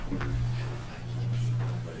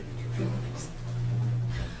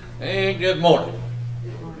And good morning.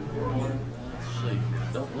 Let's see,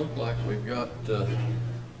 don't look like we've got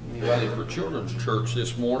anybody for children's church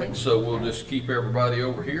this morning, so we'll just keep everybody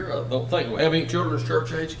over here. I don't think we have any children's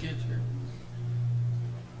church age kids here.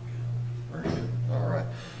 Very good. All right.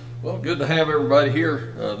 Well, good to have everybody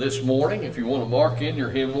here this morning. If you want to mark in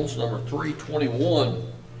your hymnals, number 321,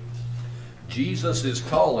 Jesus is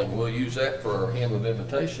Calling. We'll use that for our hymn of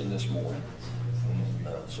invitation this morning.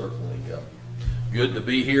 And, certainly good to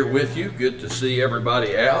be here with you. Good to see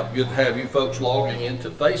everybody out. Good to have you folks logging into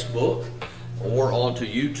Facebook or onto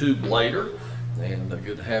YouTube later. And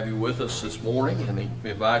good to have you with us this morning. And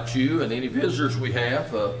invite you and any visitors we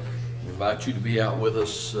have, invite you to be out with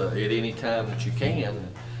us at any time that you can.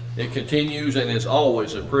 It continues and is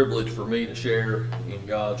always a privilege for me to share in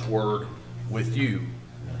God's Word with you.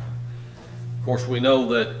 Of course, we know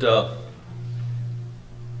that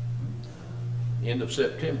end of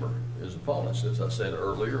September is upon us, as I said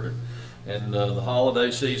earlier, and the holiday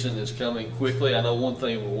season is coming quickly. I know one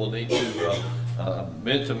thing we'll need to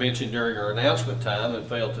meant to mention during our announcement time and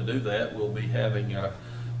failed to do that. We'll be having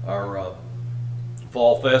our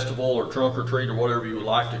fall festival or trunk or treat or whatever you would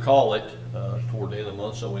like to call it toward the end of the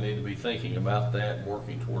month, so we need to be thinking about that and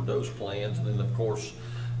working toward those plans. And then, of course,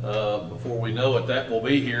 before we know it, that will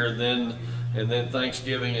be here, and then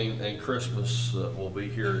Thanksgiving and Christmas will be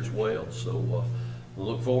here as well. So we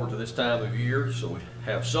look forward to this time of year. So we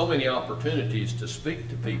have so many opportunities to speak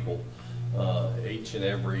to people each and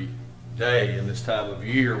every day. In this time of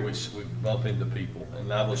year, we bump into people. And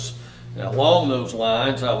along those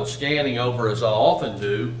lines, I was scanning over, as I often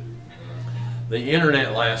do, the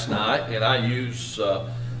internet last night, and I use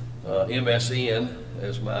MSN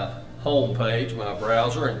as my home page, my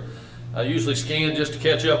browser, and I usually scan just to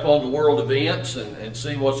catch up on the world events and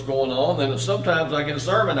see what's going on. And sometimes I get a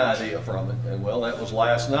sermon idea from it. And well, that was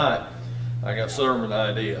last night. I got a sermon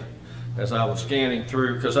idea as I was scanning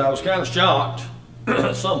through, because I was kind of shocked,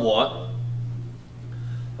 somewhat,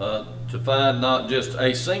 to find not just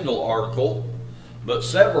a single article, but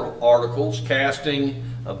several articles casting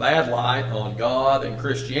a bad light on God and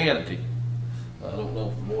Christianity. I don't know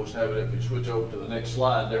if the boys have it. If you switch over to the next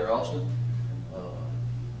slide there, Austin.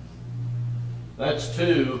 That's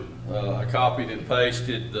two. I copied and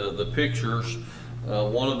pasted the pictures.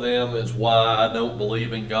 One of them is Why I Don't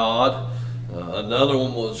Believe in God. Another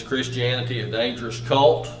one was Christianity, a Dangerous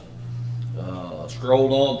Cult.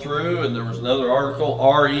 Scrolled on through, and there was another article,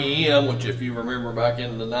 REM, which, if you remember back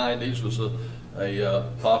in the 90s, was a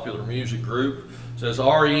popular music group. It says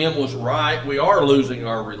REM was right. We are losing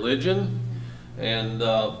our religion. And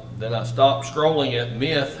then I stopped scrolling at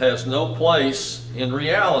Myth Has No Place in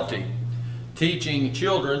Reality, Teaching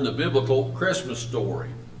Children the Biblical Christmas Story.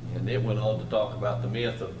 And it went on to talk about the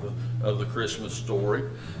myth of the Christmas story.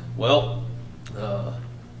 Well,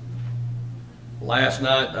 last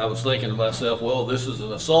night I was thinking to myself, well, this is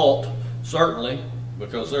an assault, certainly,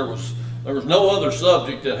 because there was no other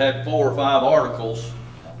subject that had 4 or 5 articles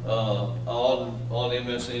on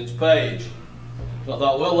MSN's page. So I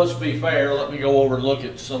thought, well, let's be fair. Let me go over and look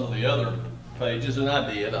at some of the other pages, and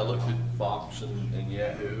I did. I looked at Fox and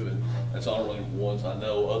Yahoo, and that's the only ones I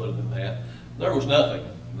know. Other than that, there was nothing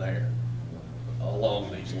there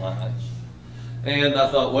along these lines. And I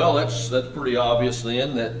thought, well, that's pretty obvious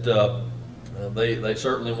then that they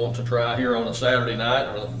certainly want to try here on a Saturday night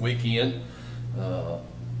or a weekend,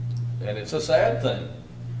 and it's a sad thing.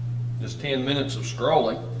 Just 10 minutes of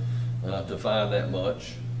scrolling to find that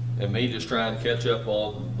much, and me just trying to catch up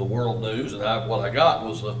on the world news, and what I got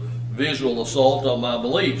was a visual assault on my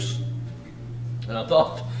beliefs. And I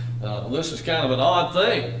thought, this is kind of an odd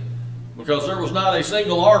thing, because there was not a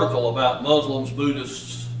single article about Muslims,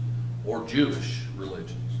 Buddhists, or Jewish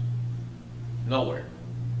religions. Nowhere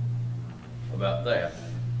about that.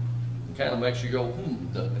 It kind of makes you go,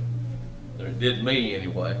 doesn't it? It did me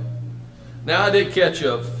anyway. Now, I did catch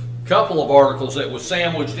a couple of articles that was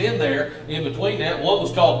sandwiched in there in between that. One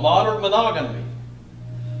was called Modern Monogamy,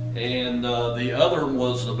 and the other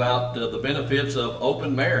was about the benefits of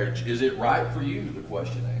open marriage. Is it right for you, the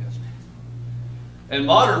question asked. And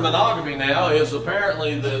modern monogamy now is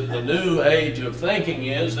apparently the new age of thinking,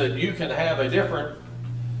 is that you can have a different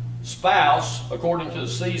spouse according to the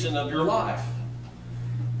season of your life.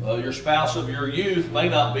 Your spouse of your youth may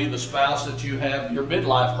not be the spouse that you have your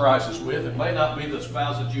midlife crisis with. It may not be the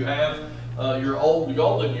spouse that you have your old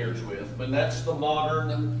golden years with, but that's the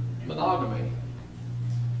modern monogamy.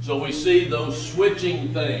 So we see those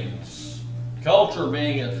switching things, culture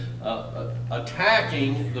being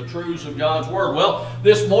attacking the truths of God's Word. Well,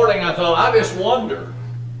 this morning I thought, I just wonder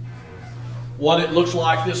what it looks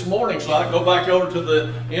like this morning. So I go back over to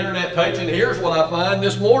the internet page, and here's what I find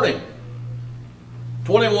this morning.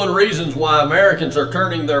 21 reasons why Americans are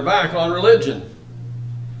turning their back on religion.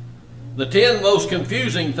 The 10 most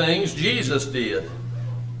confusing things Jesus did.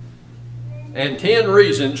 And 10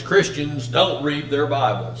 reasons Christians don't read their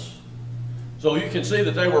Bibles. So you can see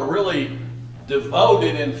that they were really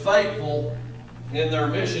devoted and faithful in their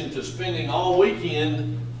mission to spending all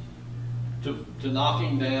weekend to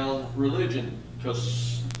knocking down religion.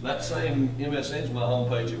 Because that same MSN's my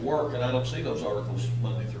homepage at work, and I don't see those articles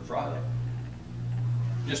Monday through Friday.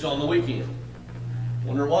 Just on the weekend.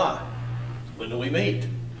 Wonder why. When do we meet?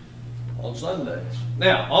 On Sundays.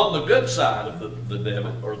 Now, on the good side of the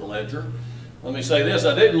devil or the ledger, let me say this.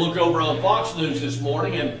 I did look over on Fox News this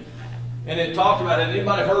morning, and it talked about, had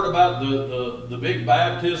anybody heard about the big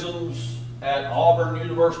baptisms at Auburn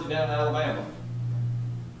University down in Alabama?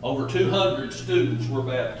 Over 200 students were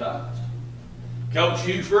baptized. Coach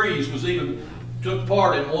Hugh Freeze took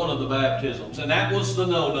part in one of the baptisms, and that was the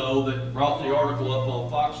no-no that brought the article up on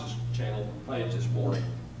Fox's channel page this morning.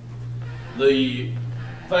 The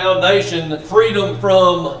foundation Freedom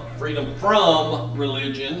From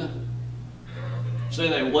Religion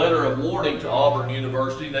sent a letter of warning to Auburn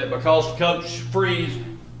University that because Coach Freeze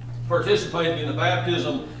participated in the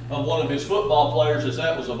baptism of one of his football players,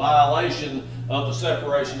 that was a violation of the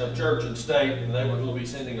separation of church and state, and they were going to be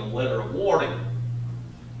sending a letter of warning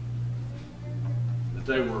that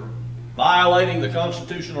they were violating the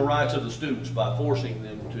constitutional rights of the students by forcing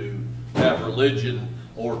them to have religion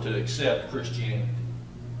or to accept Christianity.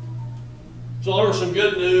 So there was some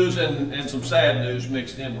good news and some sad news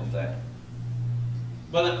mixed in with that.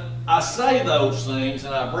 But I say those things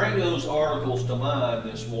and I bring those articles to mind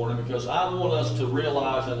this morning because I want us to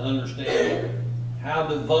realize and understand how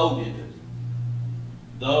devoted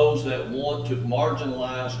those that want to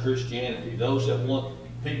marginalize Christianity, those that want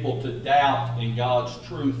people to doubt in God's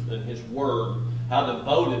truth and His Word, how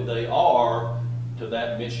devoted they are to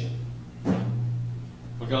that mission.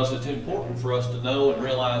 Because it's important for us to know and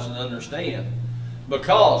realize and understand.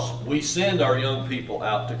 Because we send our young people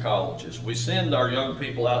out to colleges, we send our young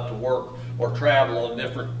people out to work or travel on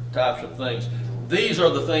different types of things. These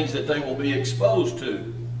are the things that they will be exposed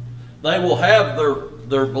to. They will have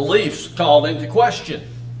their beliefs called into question.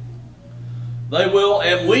 They will,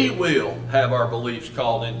 and we will, have our beliefs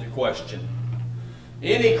called into question.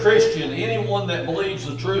 Any Christian, anyone that believes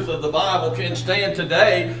the truth of the Bible can stand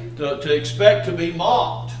today to expect to be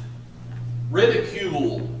mocked,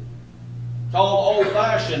 ridiculed, called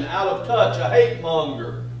old-fashioned, out of touch, a hate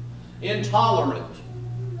monger, intolerant.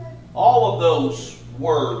 All of those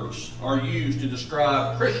words are used to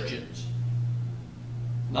describe Christians.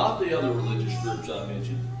 Not the other religious groups I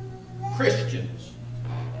mentioned. Christians.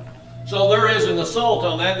 So there is an assault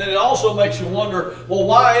on that. And it also makes you wonder, well,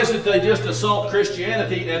 why is it they just assault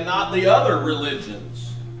Christianity and not the other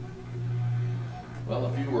religions?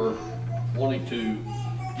 Well, if you were wanting to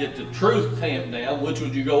get the truth tamped down, which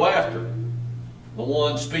would you go after? The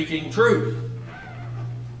one speaking truth.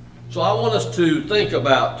 So I want us to think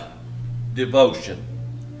about devotion.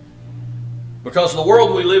 Because the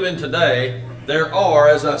world we live in today, there are,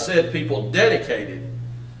 as I said, people dedicated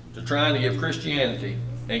to trying to give Christianity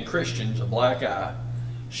and Christians a black eye,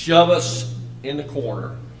 shove us in the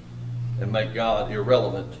corner, and make God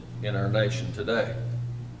irrelevant in our nation today.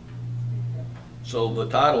 So the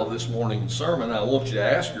title of this morning's sermon, I want you to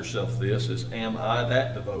ask yourself this, is, am I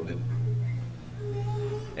that devoted?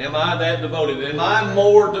 Am I that devoted? Am I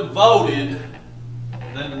more devoted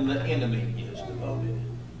than the enemy is devoted?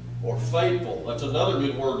 Or faithful? That's another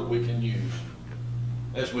good word that we can use.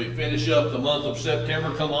 As we finish up the month of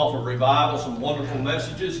September, come off of revival, some wonderful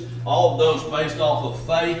messages, all of those based off of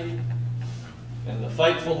faith and the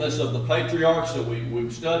faithfulness of the patriarchs that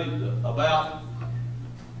we've studied about.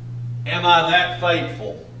 Am I that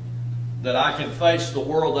faithful that I can face the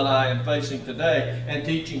world that I am facing today and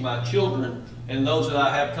teaching my children and those that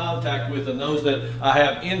I have contact with and those that I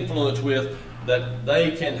have influence with, that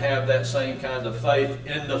they can have that same kind of faith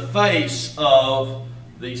in the face of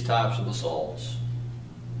these types of assaults?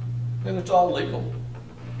 And it's all legal.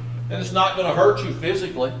 And it's not going to hurt you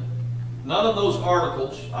physically. None of those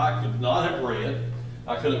articles I could not have read.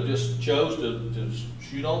 I could have just chose to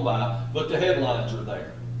shoot on by, but the headlines are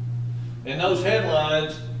there. And those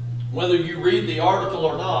headlines, whether you read the article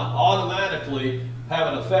or not, automatically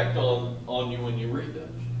have an effect on you when you read those.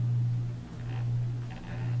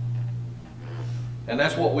 And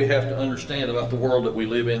that's what we have to understand about the world that we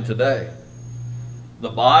live in today. The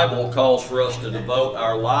Bible calls for us to devote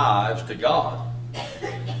our lives to God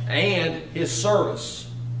and His service.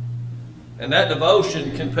 And that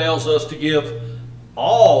devotion compels us to give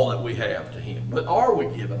all that we have to Him. But are we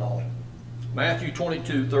giving all? Matthew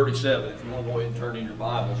 22:37, if you want to go ahead and turn in your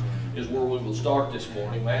Bibles, is where we will start this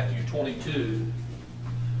morning. Matthew 22,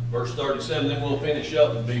 verse 37. Then we'll finish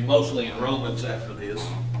up and be mostly in Romans after this.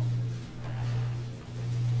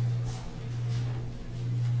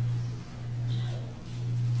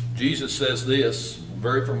 Jesus says this,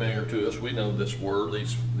 very familiar to us. We know this word,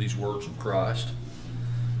 these words of Christ.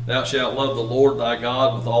 Thou shalt love the Lord thy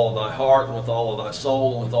God with all of thy heart, and with all of thy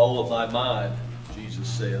soul, and with all of thy mind, Jesus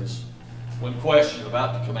says. When questioned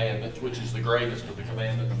about the commandments, which is the greatest of the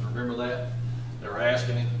commandments, remember that? They were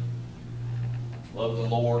asking him, love the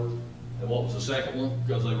Lord. And what was the second one?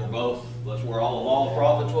 Because they were both, that's where all the law of the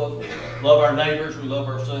prophets was. We love our neighbors, we love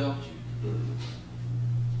ourselves.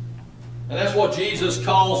 And that's what Jesus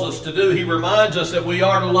calls us to do. He reminds us that we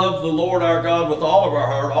are to love the Lord our God with all of our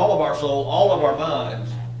heart, all of our soul, all of our minds.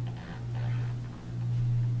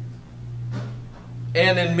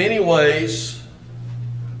 And in many ways,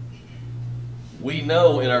 we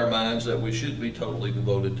know in our minds that we should be totally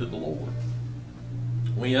devoted to the Lord.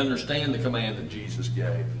 We understand the command that Jesus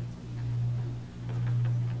gave.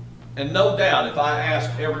 And no doubt, if I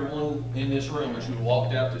asked everyone in this room as you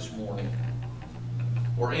walked out this morning,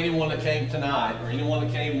 or anyone that came tonight, or anyone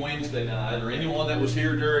that came Wednesday night, or anyone that was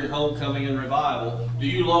here during homecoming and revival, do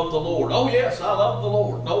you love the Lord? Oh yes, I love the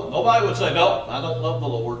Lord. No, nobody would say, no, I don't love the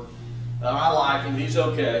Lord. I like Him, He's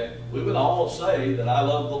okay. We would all say that I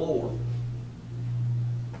love the Lord.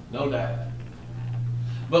 No doubt.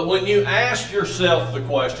 But when you ask yourself the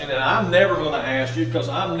question, and I'm never going to ask you because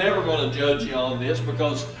I'm never going to judge you on this,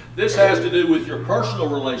 because this has to do with your personal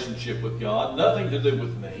relationship with God, nothing to do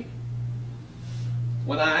with me.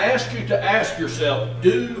 When I ask you to ask yourself,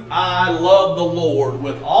 do I love the Lord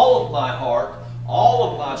with all of my heart,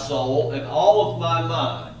 all of my soul, and all of my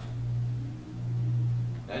mind?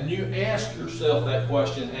 And you ask yourself that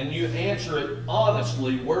question and you answer it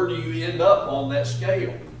honestly, where do you end up on that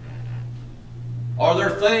scale? Are there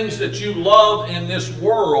things that you love in this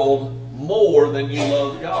world more than you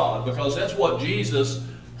love God? Because that's what Jesus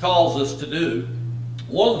calls us to do.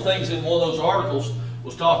 One of the things in one of those articles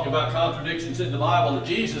was talking about contradictions in the Bible, that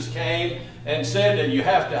Jesus came and said that you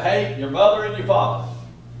have to hate your mother and your father.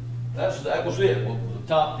 That was it. Well, the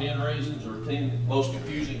top 10 reasons or 10 most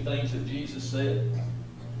confusing things that Jesus said.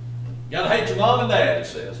 You got to hate your mom and dad, it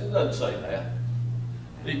says. It doesn't say that.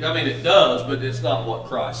 I mean, it does, but it's not what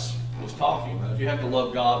Christ was talking about. You have to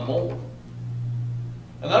love God more.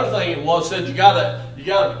 Another thing it was said you got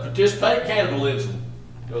to participate in cannibalism,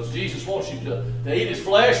 because Jesus wants you to eat His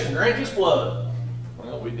flesh and drink His blood.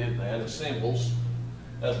 Well, we did that as symbols,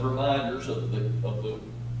 as reminders of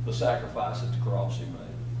the sacrifice at the cross He made.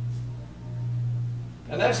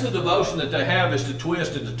 And that's the devotion that they have, is to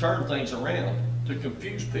twist and to turn things around, to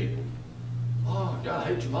confuse people. Oh, you got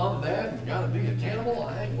to hate your mom and dad, and you got to be a cannibal?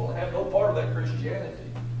 I ain't going to have no part of that Christianity.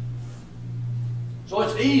 So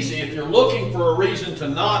it's easy, if you're looking for a reason to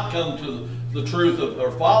not come to the truth of,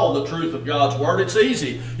 or follow the truth of God's Word, it's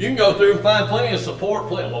easy. You can go through and find plenty of support.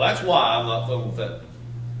 Well, that's why I'm not fooling with that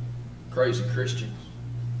crazy Christians.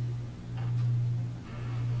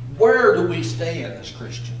 Where do we stand as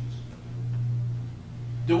Christians?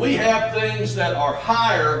 Do we have things that are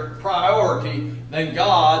higher priority than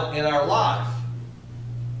God in our life?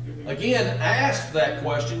 Again, ask that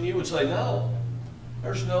question, you would say, no,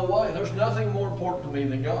 there's no way. There's nothing more important to me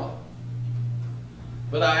than God.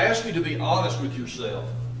 But I ask you to be honest with yourself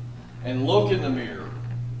and look in the mirror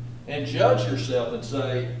and judge yourself and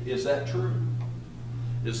say, is that true?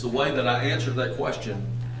 Is the way that I answered that question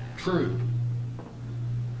true?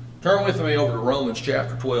 Turn with me over to Romans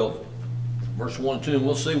chapter 12, verse 1 and 2, and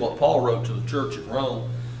we'll see what Paul wrote to the church at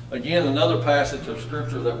Rome. Again, another passage of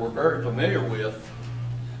Scripture that we're very familiar with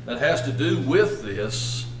that has to do with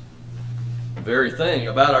this very thing,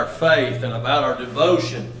 about our faith and about our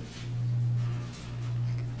devotion.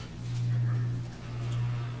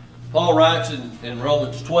 Paul writes in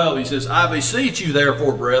Romans 12, he says, I beseech you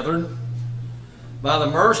therefore, brethren, by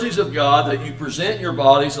the mercies of God, that you present your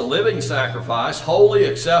bodies a living sacrifice, wholly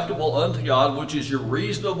acceptable unto God, which is your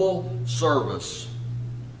reasonable service.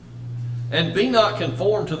 And be not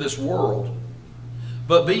conformed to this world,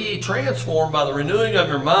 but be ye transformed by the renewing of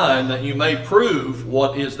your mind, that you may prove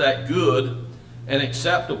what is that good and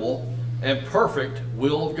acceptable and perfect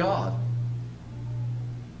will of God.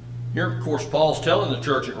 Here, of course, Paul's telling the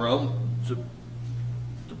church at Rome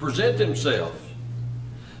to present themselves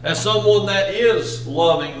as someone that is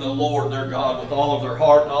loving the Lord their God with all of their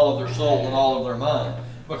heart and all of their soul and all of their mind.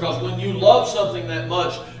 Because when you love something that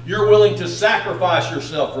much, you're willing to sacrifice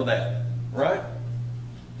yourself for that, right?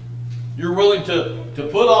 You're willing to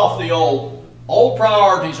put off the old. Old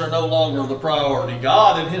priorities are no longer the priority.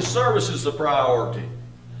 God and His service is the priority.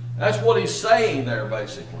 That's what He's saying there,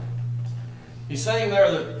 basically. He's saying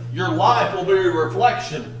there that your life will be a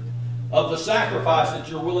reflection of the sacrifice that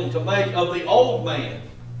you're willing to make of the old man,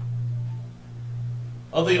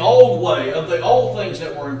 of the old way, of the old things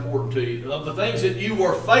that were important to you, of the things that you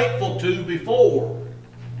were faithful to before.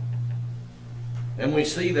 And we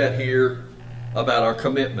see that here about our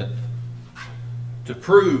commitment to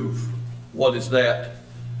prove what is that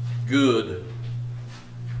good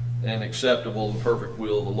and acceptable and perfect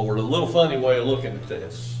will of the Lord. A little funny way of looking at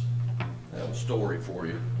this. I have a story for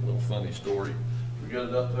you, a little funny story. We got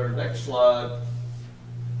it up there. Next slide.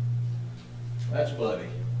 That's Buddy.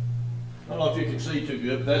 I don't know if you can see too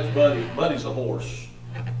good, but that's Buddy. Buddy's a horse.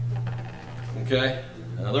 Okay?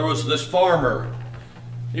 Now, there was this farmer.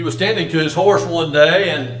 He was tending to his horse one day,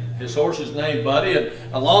 and his horse is named Buddy, and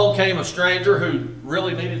along came a stranger who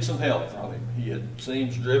really needed some help from him. He had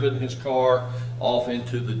seems driven his car off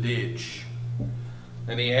into the ditch.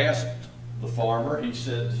 And he asked the farmer, he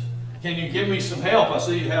said, "Can you give me some help? I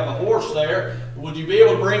see you have a horse there. Would you be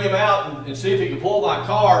able to bring him out and see if he can pull my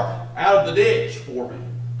car out of the ditch for me?"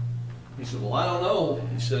 He said, "Well, I don't know."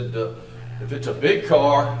 He said, "If it's a big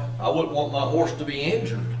car, I wouldn't want my horse to be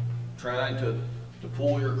injured trying to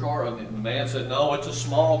pull your car." And the man said, "No, it's a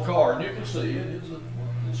small car." And you can see it is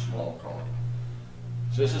a small car.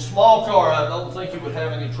 He says, "It's a small car. I don't think you would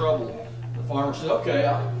have any trouble." The farmer said, "Okay,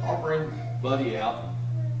 I'll bring Buddy out.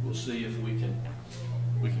 We'll see if we can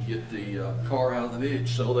get the car out of the ditch."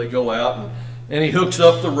 So they go out, and he hooks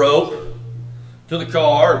up the rope to the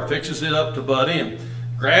car and fixes it up to Buddy and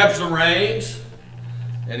grabs the reins,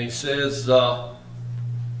 and he says, "All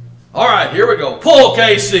right, here we go. Pull,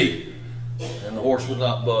 Casey." And the horse would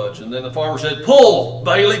not budge. And then the farmer said, "Pull,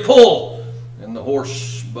 Bailey, pull." And the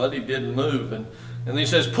horse, Buddy, didn't move. And then he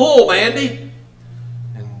says, "Pull, Mandy."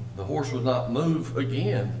 And the horse would not move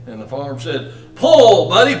again. And the farmer said, "Pull,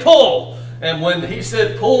 Buddy, pull." And when he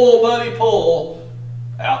said, "Pull, Buddy, pull,"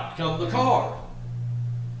 out come the car.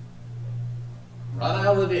 Right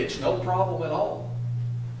out of the ditch, no problem at all.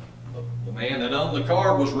 The man that owned the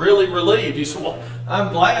car was really relieved. He said, "Well,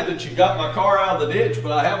 I'm glad that you got my car out of the ditch,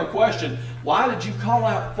 but I have a question. Why did you call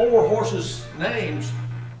out 4 horses' names,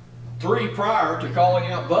 3 prior to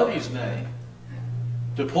calling out Buddy's name,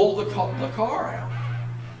 to pull the car out?"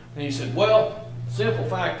 And he said, "Well, simple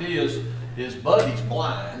fact is Buddy's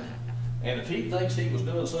blind, and if he thinks he was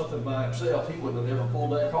doing something by himself, he wouldn't have ever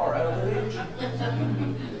pulled that car out of the ditch."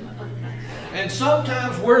 And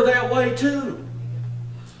sometimes we're that way too.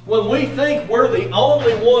 When we think we're the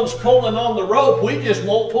only ones pulling on the rope, we just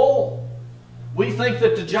won't pull. We think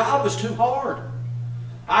that the job is too hard.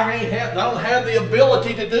 I don't have the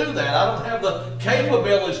ability to do that. I don't have the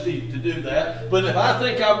capability to do that. But if I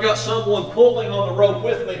think I've got someone pulling on the rope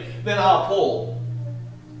with me, then I'll pull.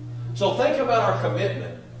 So think about our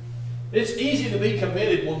commitment. It's easy to be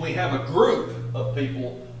committed when we have a group of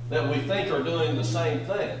people that we think are doing the same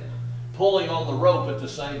thing, pulling on the rope at the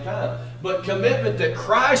same time. But commitment that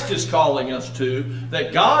Christ is calling us to,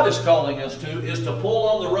 that God is calling us to, is to pull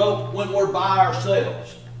on the rope when we're by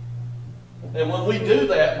ourselves. And when we do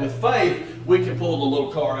that with faith, we can pull the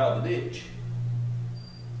little car out of the ditch,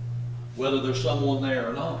 whether there's someone there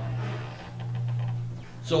or not.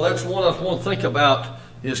 So that's one I want to think about,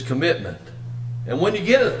 is commitment. And when you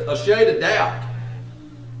get a shade of doubt,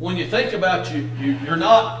 when you think about you're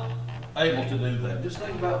not able to do that, just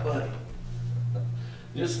think about Buddy.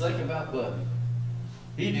 Just think about Buddy.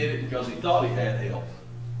 He did it because he thought he had help.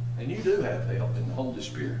 And you do have help in the Holy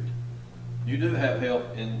Spirit. You do have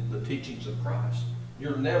help in the teachings of Christ.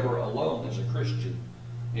 You're never alone as a Christian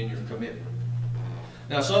in your commitment.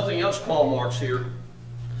 Now, something else Paul marks here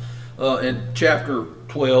in chapter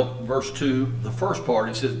 12, verse 2, the first part,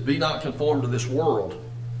 he says, "Be not conformed to this world,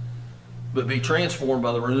 but be transformed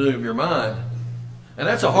by the renewing of your mind." And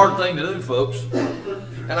that's a hard thing to do, folks.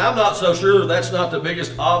 And I'm not so sure that's not the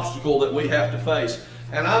biggest obstacle that we have to face.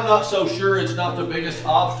 And I'm not so sure it's not the biggest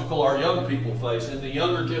obstacle our young people face and the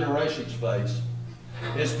younger generations face.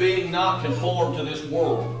 It's being not conformed to this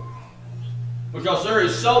world. Because there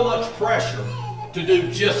is so much pressure to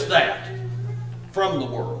do just that from the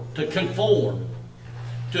world, to conform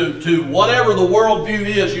to whatever the worldview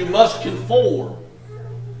is. You must conform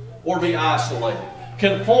or be isolated,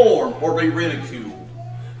 conform or be ridiculed,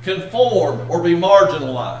 conform or be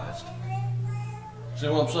marginalized. See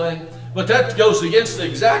what I'm saying? But that goes against the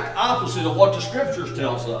exact opposite of what the Scriptures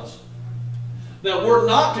tells us. That we're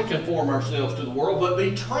not to conform ourselves to the world, but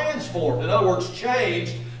be transformed. In other words,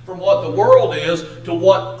 changed from what the world is to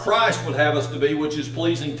what Christ would have us to be, which is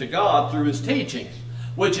pleasing to God through his teachings,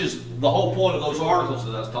 which is the whole point of those articles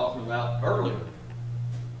that I was talking about earlier.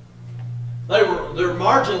 They're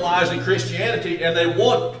marginalizing Christianity, and they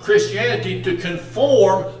want Christianity to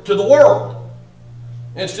conform to the world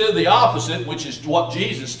instead of the opposite, which is what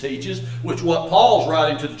Jesus teaches, which what Paul's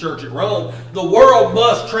writing to the church at Rome. The world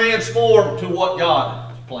must transform to what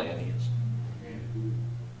God's plan is.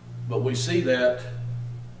 But we see that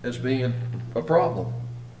as being a problem.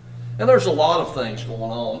 And there's a lot of things going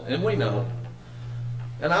on, and we know.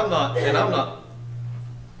 And I'm not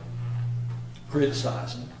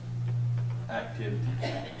criticizing activities.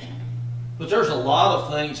 But there's a lot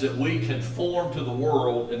of things that we conform to the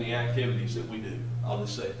world in the activities that we do. I'll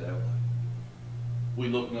just say it that way. We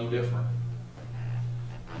look no different.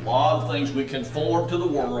 A lot of things we conform to the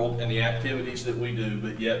world in the activities that we do,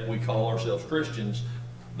 but yet we call ourselves Christians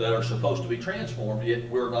that are supposed to be transformed, yet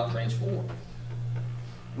we're not transformed.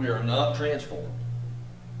 We are not transformed.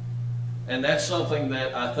 And that's something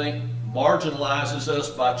that I think marginalizes us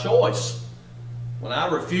by choice. When I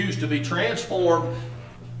refuse to be transformed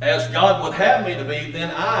as God would have me to be,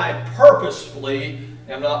 then I purposefully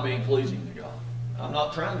am not being pleasing to God. I'm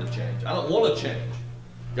not trying to change. I don't want to change.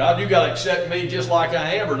 God, you got to accept me just like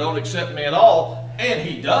I am, or don't accept me at all. And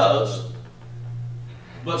he does.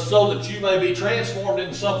 But so that you may be transformed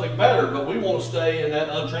into something better. But we want to stay in that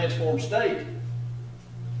untransformed state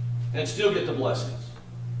and still get the blessings.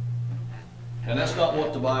 And that's not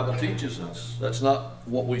what the Bible teaches us. That's not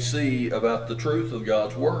what we see about the truth of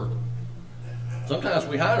God's Word. Sometimes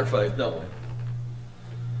we hide our faith, don't we?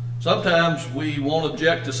 Sometimes we won't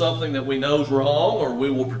object to something that we know is wrong, or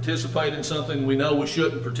we will participate in something we know we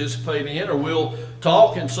shouldn't participate in, or we'll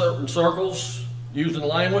talk in certain circles using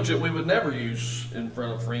language that we would never use in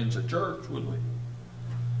front of friends at church, would we?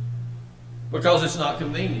 Because it's not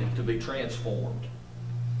convenient to be transformed.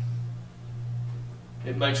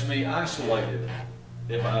 It makes me isolated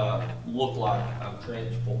if I look like I'm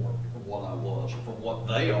transformed from what I was, or from what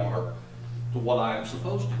they are to what I am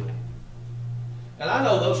supposed to be. And I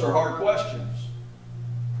know those are hard questions.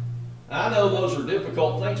 I know those are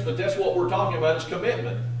difficult things, but that's what we're talking about is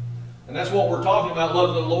commitment. And that's what we're talking about,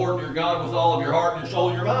 loving the Lord your God with all of your heart and your soul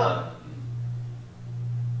and your mind.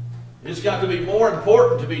 It's got to be more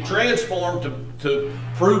important to be transformed to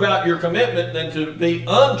prove out your commitment than to be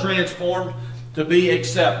untransformed to be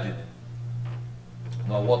accepted.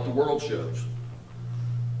 Not what the world shows.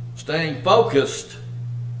 Staying focused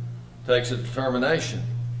takes a determination.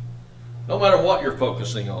 No matter what you're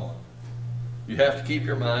focusing on, you have to keep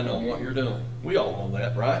your mind on what you're doing. We all know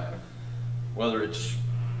that, right? Whether it's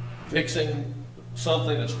fixing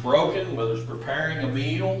something that's broken, whether it's preparing a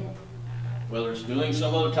meal, whether it's doing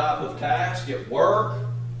some other type of task at work.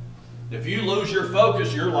 If you lose your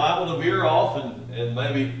focus, you're liable to veer off and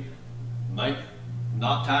maybe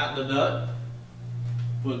not tighten the nut,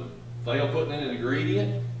 fail putting in an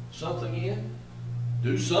ingredient, something in,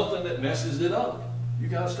 do something that messes it up. You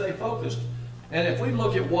got to stay focused. And if we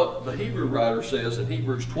look at what the Hebrew writer says in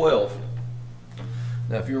Hebrews 12,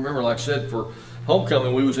 now if you remember, like I said, for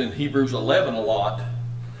homecoming we was in Hebrews 11 a lot,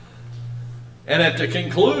 and at the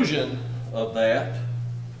conclusion of that,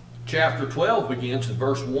 chapter 12 begins in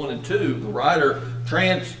verse 1 and 2. The writer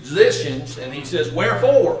transitions and he says,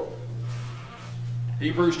 wherefore?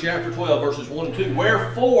 Hebrews chapter 12, verses 1 and 2.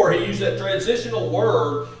 Wherefore, he used that transitional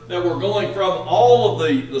word that we're going from all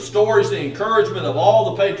of the stories, the encouragement of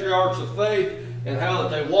all the patriarchs of faith, and how that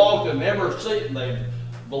they walked and never seen, they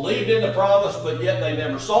believed in the promise, but yet they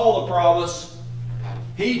never saw the promise.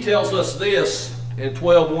 He tells us this in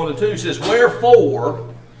 12, 1 and 2. He says,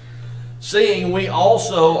 wherefore, seeing we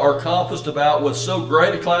also are compassed about with so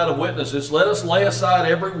great a cloud of witnesses, let us lay aside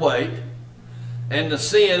every weight, and the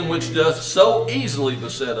sin which doth so easily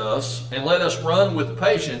beset us, and let us run with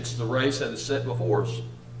patience the race that is set before us.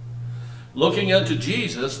 Looking unto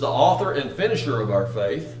Jesus, the author and finisher of our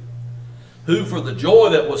faith, who for the joy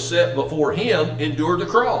that was set before him endured the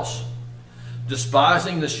cross,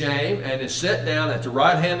 despising the shame, and is set down at the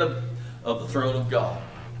right hand of the throne of God.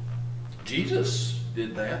 Jesus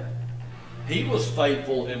did that. He was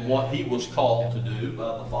faithful in what he was called to do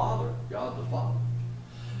by the Father, God the Father.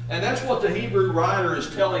 And that's what the Hebrew writer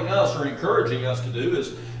is telling us or encouraging us to do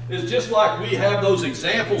is just like we have those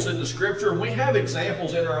examples in the Scripture, and we have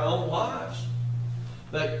examples in our own lives.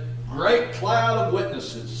 That great cloud of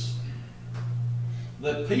witnesses,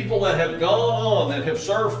 that people that have gone on, that have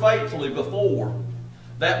served faithfully before,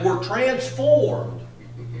 that were transformed,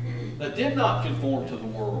 that did not conform to the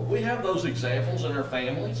world. We have those examples in our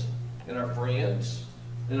families, in our friends,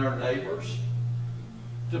 in our neighbors.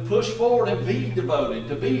 to push forward and be devoted,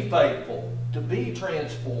 to be faithful, to be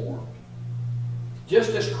transformed,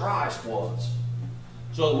 just as Christ was,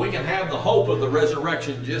 so that we can have the hope of the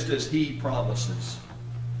resurrection just as he promises.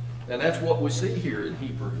 And that's what we see here in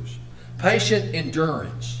Hebrews. Patient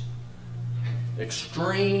endurance,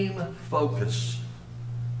 extreme focus.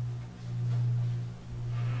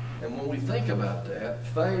 And when we think about that,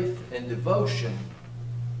 faith and devotion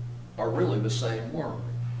are really the same word.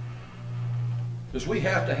 Because we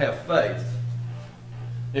have to have faith.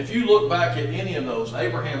 If you look back at any of those,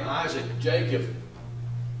 Abraham, Isaac, Jacob,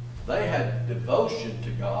 they had devotion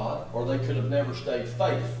to God, or they could have never stayed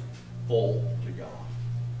faithful to God.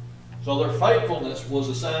 So their faithfulness was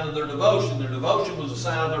a sign of their devotion. Their devotion was a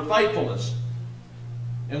sign of their faithfulness.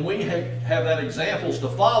 And we have that examples to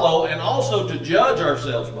follow and also to judge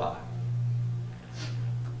ourselves by.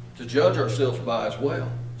 To judge ourselves by as well.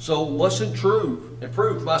 So let's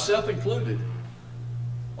improve, myself included,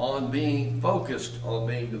 on being focused, on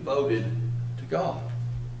being devoted to God.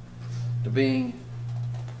 To being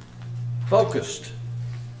focused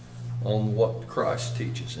on what Christ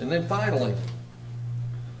teaches. And then finally,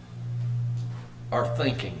 our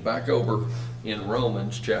thinking. Back over in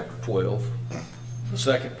Romans chapter 12, the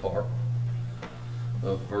second part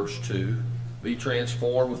of verse 2. Be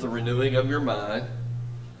transformed with the renewing of your mind.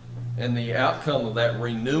 And the outcome of that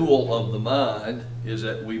renewal of the mind is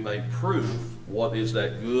that we may prove what is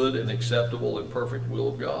that good and acceptable and perfect will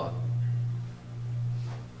of God.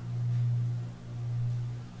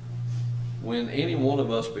 When any one of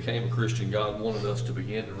us became a Christian, God wanted us to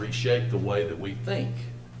begin to reshape the way that we think.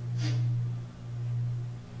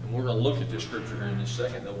 And we're going to look at this scripture here in a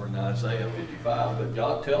second, over in Isaiah 55. But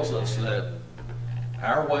God tells us that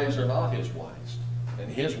our ways are not his ways, and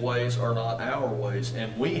his ways are not our ways.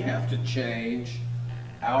 And we have to change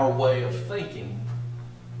our way of thinking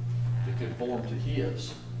to conform to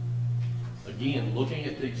his. Again, looking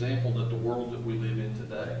at the example that the world that we live in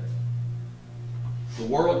today. The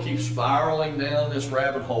world keeps spiraling down this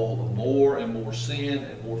rabbit hole of more and more sin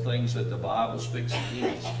and more things that the Bible speaks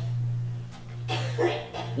against.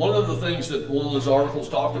 One of the things that one of those articles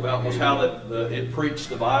talked about was how that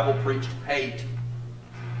the Bible preached hate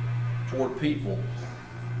toward people.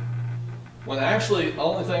 When actually, the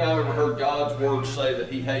only thing I've ever heard God's word say that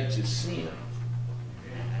he hates is sin.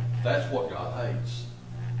 That's what God hates.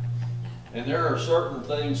 And there are certain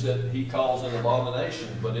things that he calls an abomination,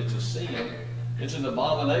 but it's a sin. It's an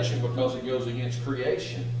abomination because it goes against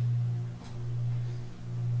creation.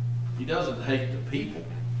 He doesn't hate the people.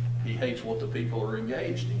 He hates what the people are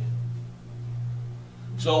engaged in.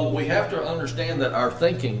 So we have to understand that our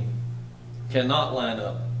thinking cannot line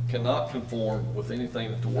up, cannot conform with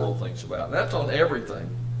anything that the world thinks about. And that's on everything.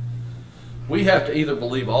 We have to either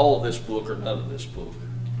believe all of this book or none of this book.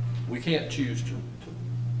 We can't choose to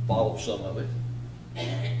follow some of it.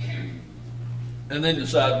 And then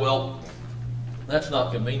decide, well, that's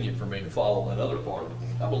not convenient for me to follow that other part.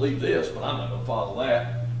 I believe this, but I'm not going to follow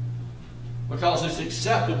that. Because it's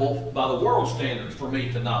acceptable by the world standards for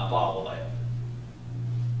me to not follow that.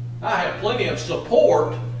 I have plenty of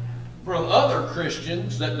support from other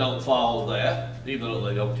Christians that don't follow that, even though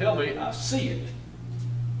they don't tell me. I see it.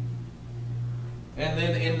 And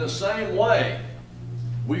then in the same way,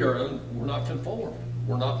 we're not conformed.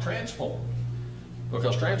 We're not transformed.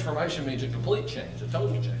 Because transformation means a complete change, a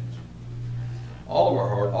total change. All of our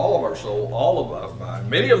heart, all of our soul, all of our mind.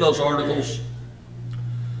 Many of those articles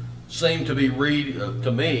seem to be,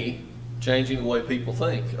 to me, changing the way people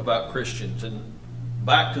think about Christians and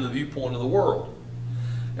back to the viewpoint of the world.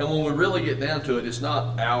 And when we really get down to it, it's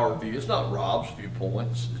not our view, it's not Rob's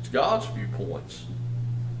viewpoints, it's God's viewpoints.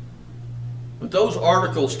 But those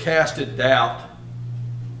articles casted doubt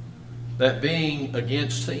that being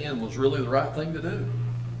against sin was really the right thing to do.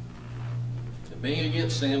 That being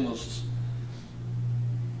against sin was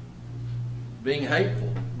being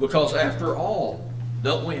hateful. Because after all,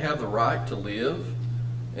 don't we have the right to live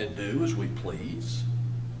and do as we please?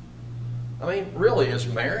 I mean, really, is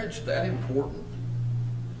marriage that important?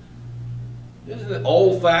 Isn't it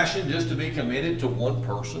old-fashioned just to be committed to one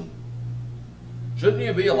person? Shouldn't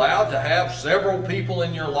you be allowed to have several people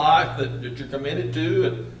in your life that you're committed to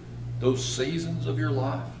at those seasons of your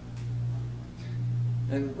life?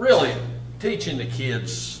 And really, teaching the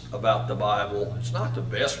kids about the Bible, it's not the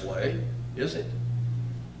best way, is it?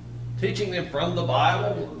 Teaching them from the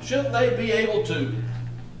Bible, shouldn't they be able to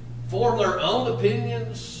form their own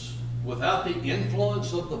opinions without the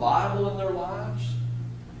influence of the Bible in their lives?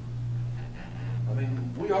 I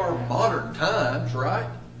mean, we are modern times, right?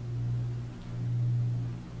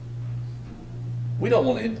 We don't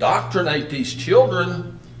want to indoctrinate these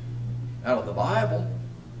children out of the Bible.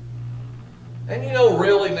 And you know,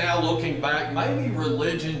 really now looking back, maybe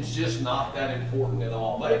religion's just not that important at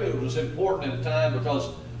all. Maybe it was important at the time because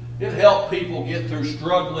it helped people get through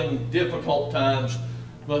struggling, difficult times,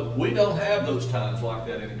 but we don't have those times like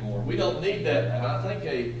that anymore. We don't need that. And I think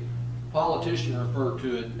a politician referred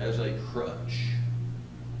to it as a crutch.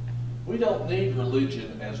 We don't need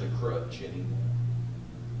religion as a crutch anymore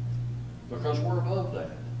because we're above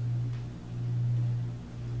that.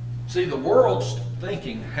 See, the world's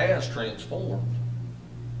thinking has transformed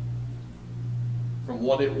from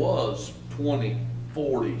what it was 20,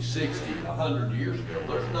 40, 60, 100 years ago.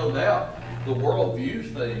 There's no doubt the world views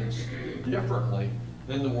things differently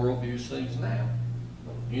than the world views things now.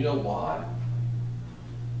 You know why?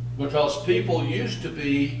 Because people used to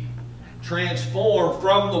be transformed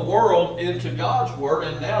from the world into God's Word,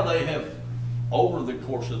 and now they have, over the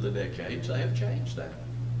course of the decades, they have changed that.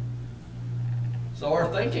 So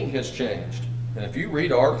our thinking has changed. And if you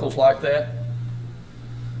read articles like that,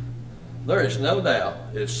 there is no doubt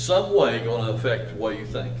it's some way going to affect the way you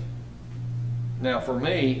think. Now for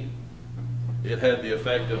me, it had the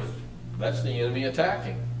effect of, that's the enemy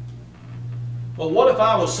attacking. But what if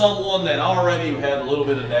I was someone that already had a little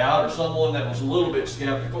bit of doubt, or someone that was a little bit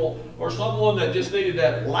skeptical, or someone that just needed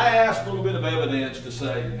that last little bit of evidence to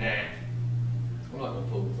say, nah, I'm not going to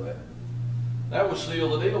fool with that. That would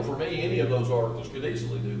seal the deal for me. Any of those articles could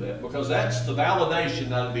easily do that because that's the validation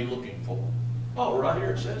that I'd be looking for. Oh, right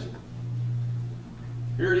here it says it.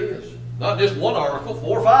 Here it is. Not just one article,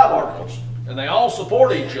 4 or 5 articles. And they all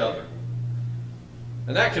support each other.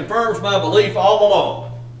 And that confirms my belief all along.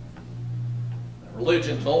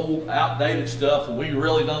 Religion's old, outdated stuff, and we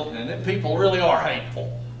really don't, and then people really are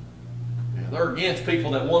hateful. They're against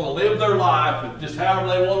people that want to live their life just however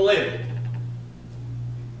they want to live it.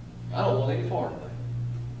 I don't want any part of that.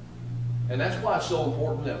 And that's why it's so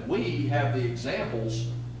important that we have the examples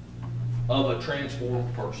of a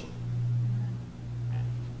transformed person.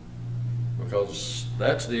 Because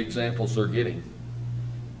that's the examples they're getting.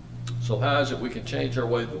 So how is it we can change our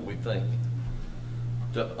way that we think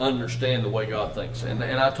to understand the way God thinks? And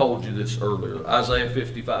I told you this earlier. Isaiah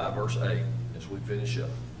 55, verse 8, as we finish up.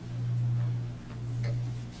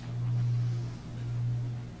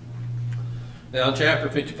 Now in chapter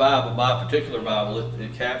 55 of my particular Bible,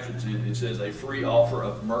 it captions it. It says, a free offer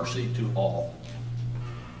of mercy to all.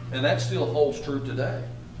 And that still holds true today.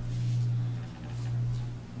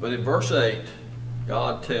 But in verse 8,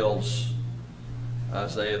 God tells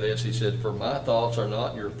Isaiah this. He said, for my thoughts are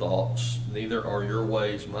not your thoughts, neither are your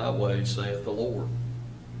ways my ways, saith the Lord.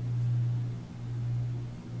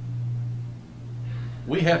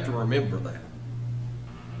 We have to remember that.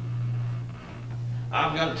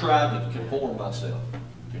 I've got to try to conform myself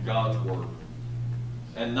to God's Word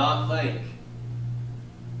and not think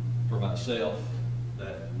for myself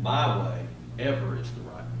that my way ever is the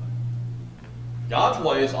right way. God's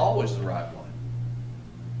way is always the right way.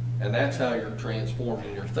 And that's how you're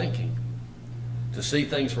transforming your thinking. To see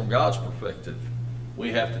things from God's perspective,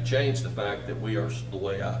 we have to change the fact that we are the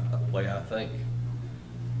way I think.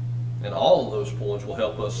 And all of those points will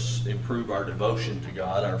help us improve our devotion to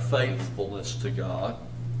God, our faithfulness to God.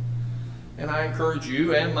 And I encourage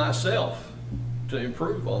you and myself to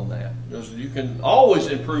improve on that. Because you can always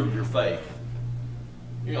improve your faith.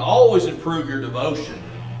 You can always improve your devotion.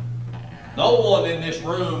 No one in this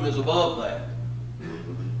room is above that.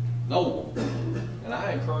 No one. And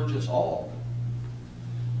I encourage us all.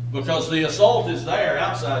 Because the assault is there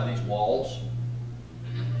outside these walls.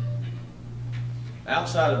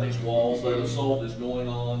 Outside of these walls, that assault is going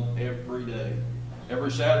on every day.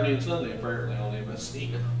 Every Saturday and Sunday, apparently, on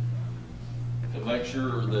MSC. To make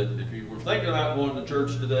sure that if you were thinking about going to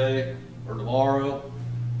church today or tomorrow,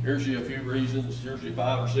 here's you a few reasons. Here's you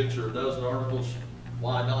 5 or 6 or a dozen articles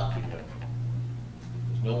why not to go.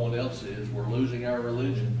 Because no one else is. We're losing our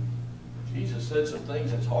religion. Jesus said some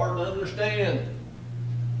things that's hard to understand.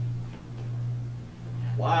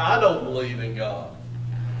 Why I don't believe in God.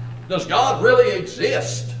 Does God really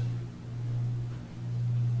exist?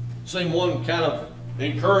 Seen one kind of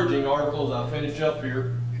encouraging article as I finish up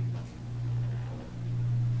here.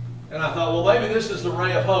 And I thought, well, maybe this is the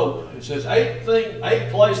ray of hope. It says 8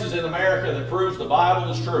 places in America that proves the Bible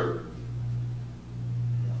is true.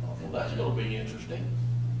 I thought, well, that's going to be interesting.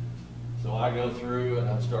 So I go through and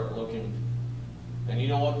I start looking. And you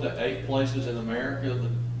know what? The 8 places in America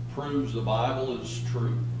that proves the Bible is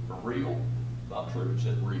true or real. Not true, it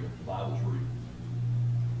said real. The Bible's real.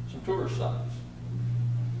 Some tourist sites.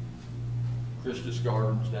 Christus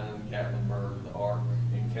Gardens down in Gatlinburg, the Ark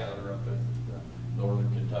Encounter up in northern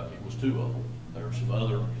Kentucky was 2 of them. There were some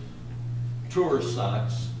other tourist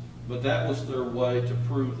sites, But that was their way to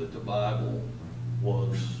prove that the Bible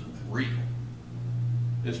was real.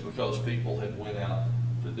 It's because people had went out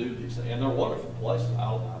to do these things. And they're wonderful places.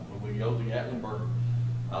 When we go to Gatlinburg,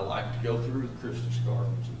 I like to go through the Christus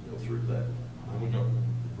Gardens and go through that. And we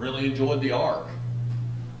really enjoyed the Ark,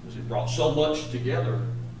 because it brought so much together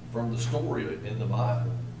from the story in the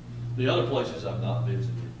Bible. The other places I've not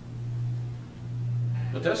visited.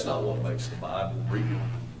 But that's not what makes the Bible real.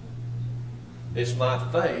 It's my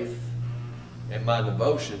faith and my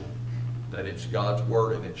devotion that it's God's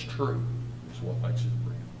Word and it's true. It's what makes it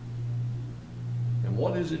real. And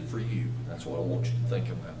what is it for you? That's what I want you to think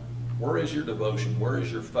about. Where is your devotion? Where is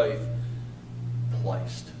your faith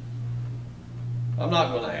placed? I'm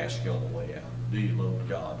not going to ask you on the way out, do you love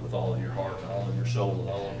God with all of your heart and all of your soul and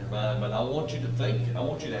all of your mind? But I want you to think, I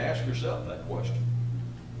want you to ask yourself that question.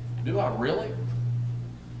 Do I really?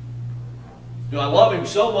 Do I love Him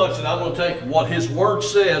so much that I'm going to take what His Word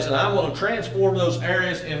says and I'm going to transform those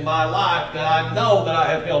areas in my life that I know that I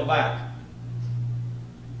have held back?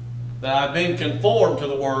 That I've been conformed to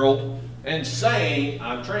the world and saying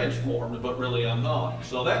I'm transformed, but really I'm not.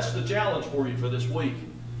 So that's the challenge for you for this week,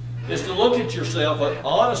 is to look at yourself, an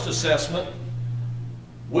honest assessment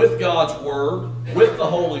with God's Word, with the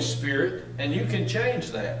Holy Spirit, and you can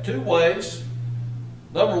change that. Two ways.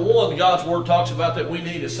 Number one, God's Word talks about that we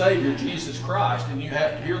need a Savior, Jesus Christ, and you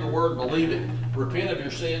have to hear the Word, believe it, repent of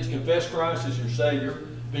your sins, confess Christ as your Savior,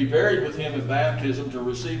 be buried with Him in baptism to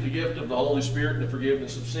receive the gift of the Holy Spirit and the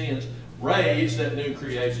forgiveness of sins, raise that new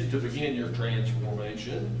creation to begin your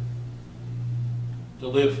transformation, to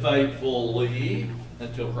live faithfully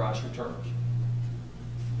until Christ returns.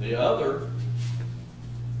 The other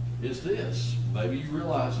is this. Maybe you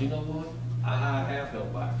realize, you know what? I have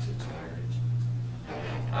held back 6 areas.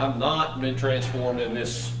 I've not been transformed in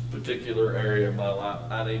this particular area of my life.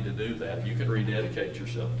 I need to do that. You can rededicate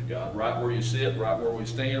yourself to God. Right where you sit, right where we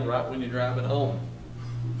stand, right when you're driving home.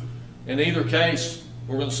 In either case,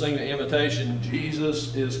 we're going to sing the invitation,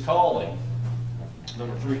 Jesus is Calling,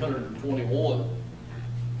 number 321.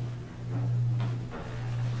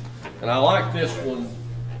 And I like this one.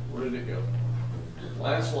 Where did it go?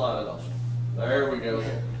 Last slide. There we go.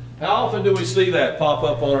 How often do we see that pop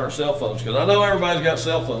up on our cell phones? Because I know everybody's got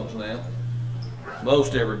cell phones now.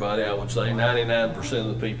 Most everybody, I would say, 99%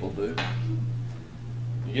 of the people do.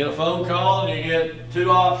 You get a phone call and you get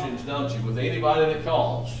two options, don't you, with anybody that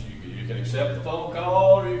calls. You can accept the phone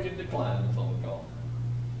call or you can decline the phone call.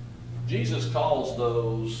 Jesus calls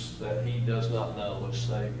those that He does not know as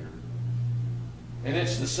Savior. And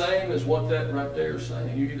it's the same as what that right there is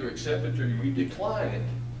saying. You either accept it or you decline it.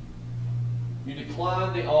 You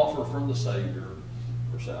decline the offer from the Savior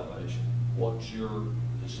for salvation. What's your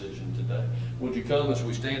decision today? Would you come as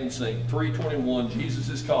we stand and sing 321, Jesus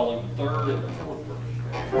is Calling, the third and the fourth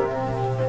verse?